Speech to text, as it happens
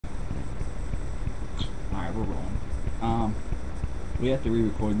Alright, we're rolling. We have to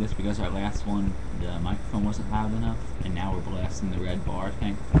re-record this because our last one, the microphone wasn't loud enough, and now we're blasting the red bar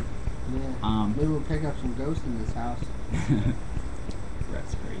thing. Yeah. Maybe we'll pick up some ghosts in this house.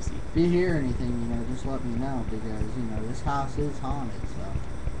 That's crazy. If you hear anything, just let me know, because, this house is haunted,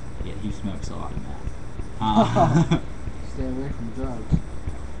 so. Yeah, he smokes a lot of meth. Stay away from drugs.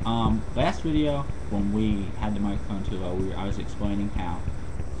 Last video, when we had the microphone too low, I was explaining how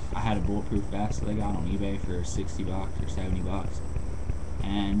I had a bulletproof vest that I got on eBay for $60 or $70,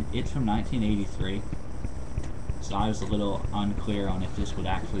 and it's from 1983. So I was a little unclear on if this would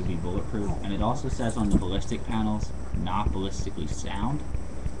actually be bulletproof, and it also says on the ballistic panels, not ballistically sound,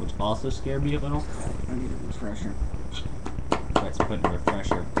 which also scared me a little. I need a refresher. Let's put a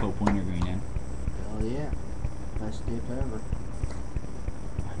refresher, Cope Wintergreen in. Hell yeah. Best dip ever.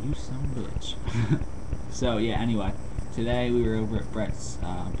 You son of a bitch. So yeah, anyway, today we were over at Brett's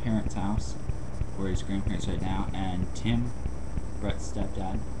parents' house, where his grandparents right now, and Tim, Brett's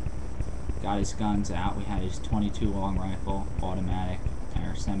stepdad, got his guns out. We had his .22 long rifle, automatic,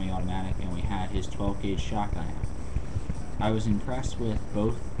 or semi-automatic, and we had his 12-gauge shotgun out. I was impressed with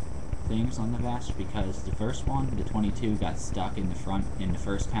both things on the vest because the first one, the .22, got stuck in the front, in the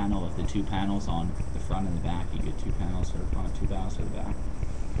first panel of the two panels on the front and the back. You get two panels for the front, two panels for the back.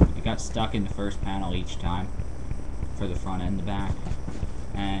 It got stuck in the first panel each time for the front and the back.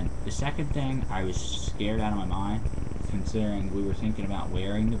 And the second thing, I was scared out of my mind, considering we were thinking about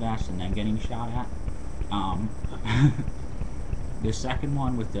wearing the vest and then getting shot at. The second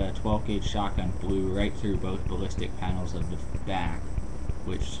one with the 12-gauge shotgun flew right through both ballistic panels of the back,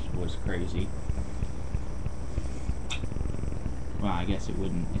 which was crazy. Well, I guess it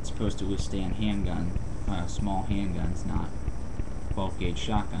wouldn't. It's supposed to withstand small handguns, not 12-gauge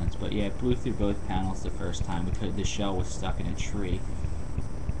shotguns. But yeah, it flew through both panels the first time because the shell was stuck in a tree.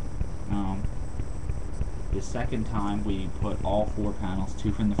 The second time, we put all four panels,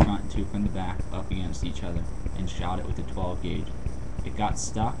 two from the front and two from the back, up against each other and shot it with the 12-gauge. It got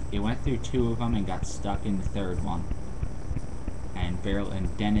stuck. It went through two of them and got stuck in the third one, and barely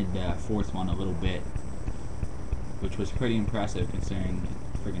dented the fourth one a little bit, which was pretty impressive considering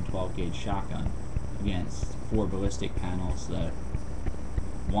a friggin' 12-gauge shotgun against four ballistic panels that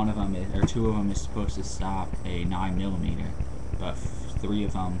one of them is, or two of them is supposed to stop a 9mm, but three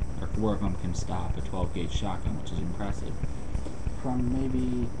of them or four of them can stop a 12-gauge shotgun, which is impressive. From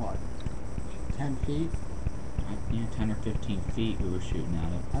maybe, what, 10 feet? Yeah, 10 or 15 feet we were shooting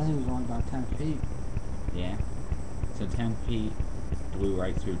at it. I think it was only about 10 feet. Yeah. So 10 feet, blew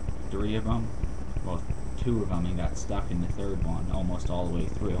right through three of them, well, two of them, and got stuck in the third one almost all the way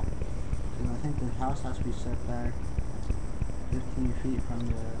through. Because I think the house has to be set back 15 feet from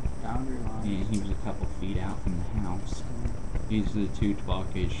the boundary line. Yeah, he was a couple feet out from the house. These are the two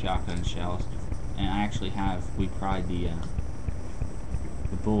 12-gauge shotgun shells, and I actually have, we pried the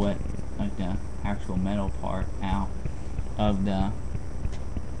bullet, like the actual metal part, out of the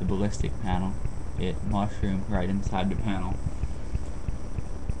ballistic panel. It mushroomed right inside the panel.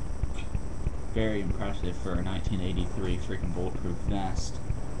 Very impressive for a 1983 freaking bulletproof vest,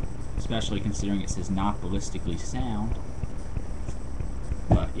 especially considering it says not ballistically sound.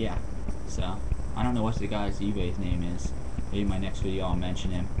 But yeah, so I don't know what the guy's eBay name is. Maybe my next video I'll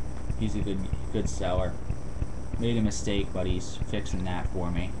mention him. He's a good seller. Made a mistake, but he's fixing that for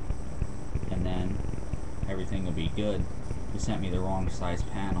me, and then everything will be good. He sent me the wrong size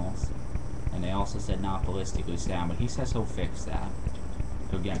panels, and they also said not ballistically sound, but he says he'll fix that.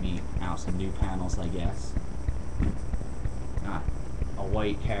 He'll get me out some new panels, I guess. Got a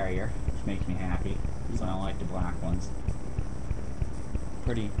white carrier, which makes me happy, because I don't like the black ones.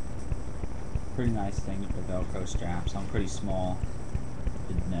 Pretty nice thing with the Velcro straps. I'm pretty small,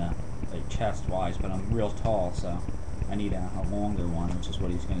 like chest-wise, but I'm real tall, so I need a longer one, which is what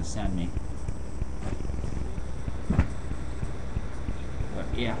he's going to send me. But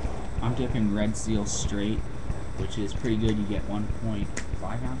yeah, I'm dipping Red Seal straight, which is pretty good. You get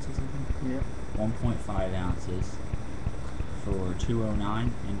 1.5 ounces, I think? Yep. 1.5 ounces for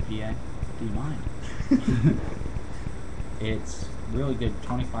 $2.09 in PA. Do you mind? It's really good,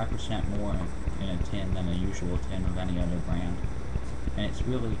 25% more in a tin than a usual tin of any other brand. And it's a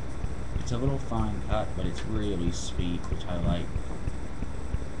little fine cut, but it's really sweet, which I like.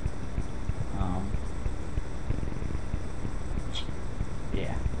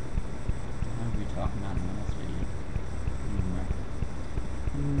 Yeah. What were we talking about in the last video?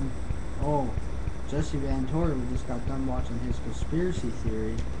 Oh, Jesse Van Torre, we just got done watching his conspiracy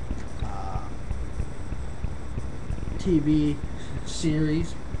theory TV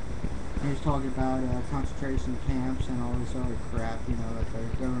series. He was talking about concentration camps and all this other crap, that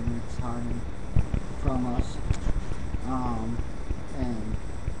the government's hiding from us. And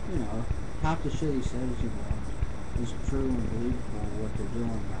you know, half the shit he says, you know, is true and believable what they're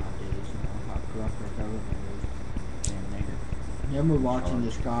doing nowadays. You know how corrupt our government is. Damn nigger. Yeah, we're watching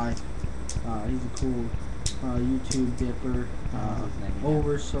this guy. He's a cool YouTube dipper. What's his name again?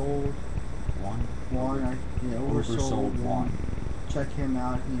 Oversold One. One. Yeah, Oversold One. One. Check him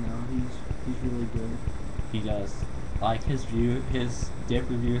out. You know, he's really good. He does. Like his dip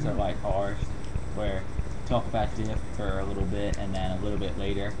reviews are like ours, where talk about dip for a little bit and then a little bit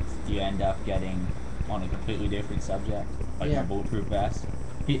later you end up getting on a completely different subject, like Yeah. my bulletproof vest.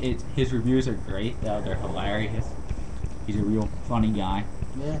 His reviews are great though, they're hilarious. He's a real funny guy.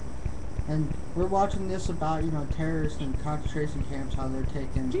 Yeah. And we're watching this about, you know, terrorists and concentration camps, how they're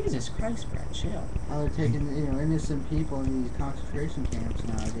taking Jesus Christ, Brad, chill. how they're taking, you know, innocent people in these concentration camps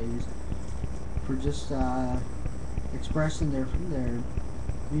nowadays for just expressing their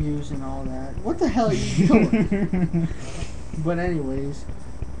views and all that. What the hell are you doing? But anyways,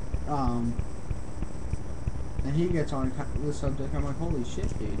 and he gets on the subject. I'm like, holy shit,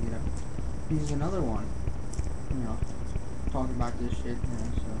 dude, you know, he's another one, you know, talking about this shit, you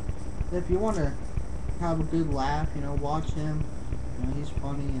know. So if you want to have a good laugh, you know, watch him. You know, he's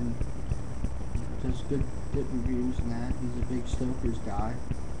funny and does good reviews and that. He's a big Stoker's guy.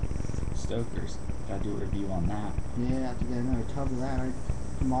 Stoker's. Gotta do a review on that. Yeah, I have to get another tub of that. I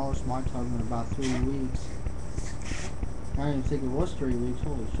demolished my tub in about 3 weeks. I didn't even think it was 3 weeks.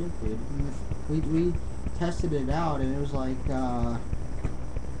 Holy shit, dude. We tested it out and it was like, I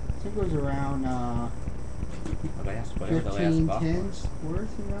think it was around Oh, that's whatever the last 15 buck tins was.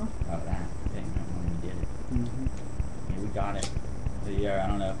 worth, you know? Oh, that thing, when we did it. Mm-hmm. Yeah, we got it. But yeah, I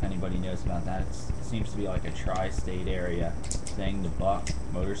don't know if anybody knows about that. It seems to be like a tri-state area thing, the Buck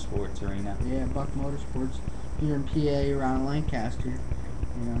Motorsports Arena. Yeah, Buck Motorsports here in PA around Lancaster.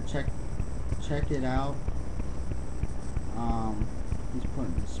 You know, check it out. He's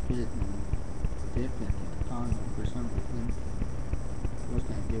putting the spit and dip in the condom for some reason. I was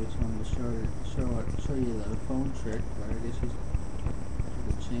gonna give it to him to show you the phone trick, but I guess he's took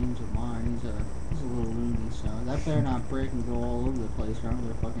a change of mind. He's a little loony, so that better not break and go all over the place, or I'm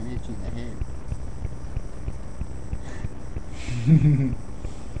gonna fucking hit you in the head.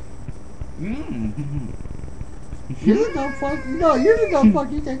 You're the dumb fuck. No, you're the dumb fuck.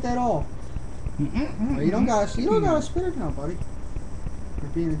 You take that off. Well, you don't gotta spit it now, buddy. For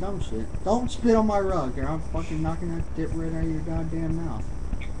being a dumb shit. Don't spit on my rug, or I'm fucking knocking that dip right out of your goddamn mouth.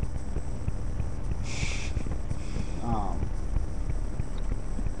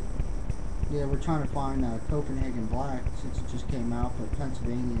 Yeah, we're trying to find Copenhagen Black since it just came out, but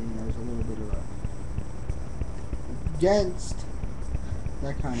Pennsylvania, you know, is a little bit of a against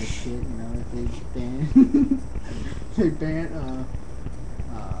that kind of shit, you know, if they ban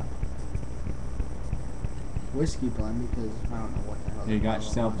whiskey blend, because I don't know what the hell. You got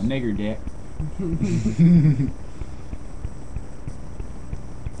yourself a nigger dick.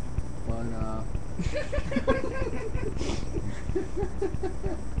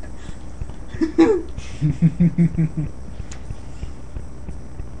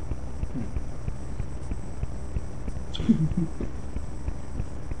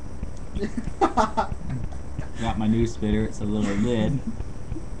 Got my new spitter, it's a little lid.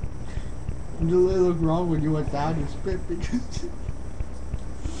 Did it look wrong when you went down and spit because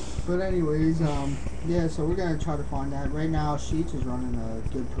but anyways, yeah, so we're gonna try to find that. Right now Sheets is running a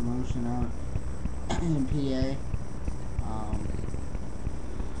good promotion out in PA.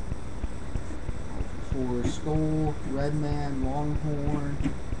 For Skull, Redman, Longhorn,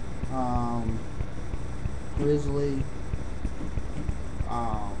 Grizzly,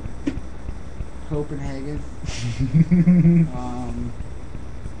 Copenhagen. I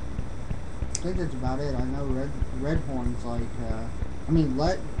think that's about it. I know Redhorn's like,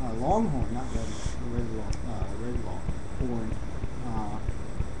 Longhorn, not Redhorn.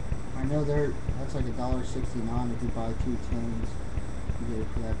 I know that's like $1.69 if you buy 2 tins. You get it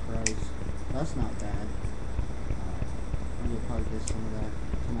for that price. That's not bad. I'm gonna probably get some of that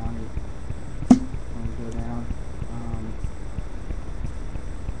Tamani when we go down.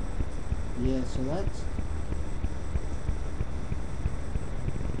 Yeah, so that's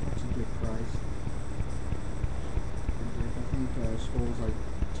a good price. I think Skull's like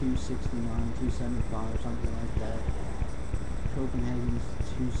 $2.69, $2.75, something like that. Copenhagen's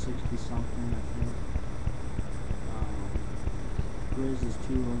 $2.60 something, I think. Grizz is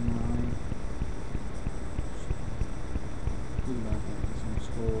 $2.09. Think about that. Some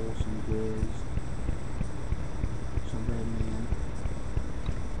Skull, some Grizz, some Redman.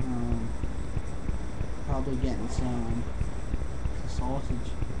 Probably getting some sausage.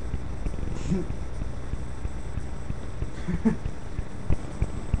 Yeah,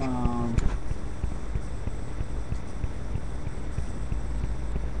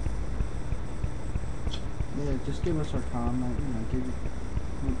 just give us our comment.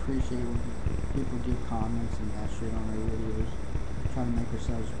 We appreciate when people give comments and that shit on our videos. Try to make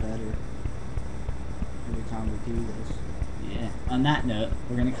ourselves better every time we do this. Yeah. On that note,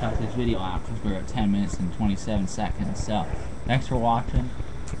 we're gonna cut this video out because we're at 10 minutes and 27 seconds. So, thanks for watching.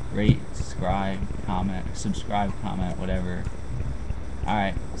 Rate, subscribe, comment, whatever.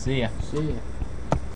 Alright, see ya. See ya.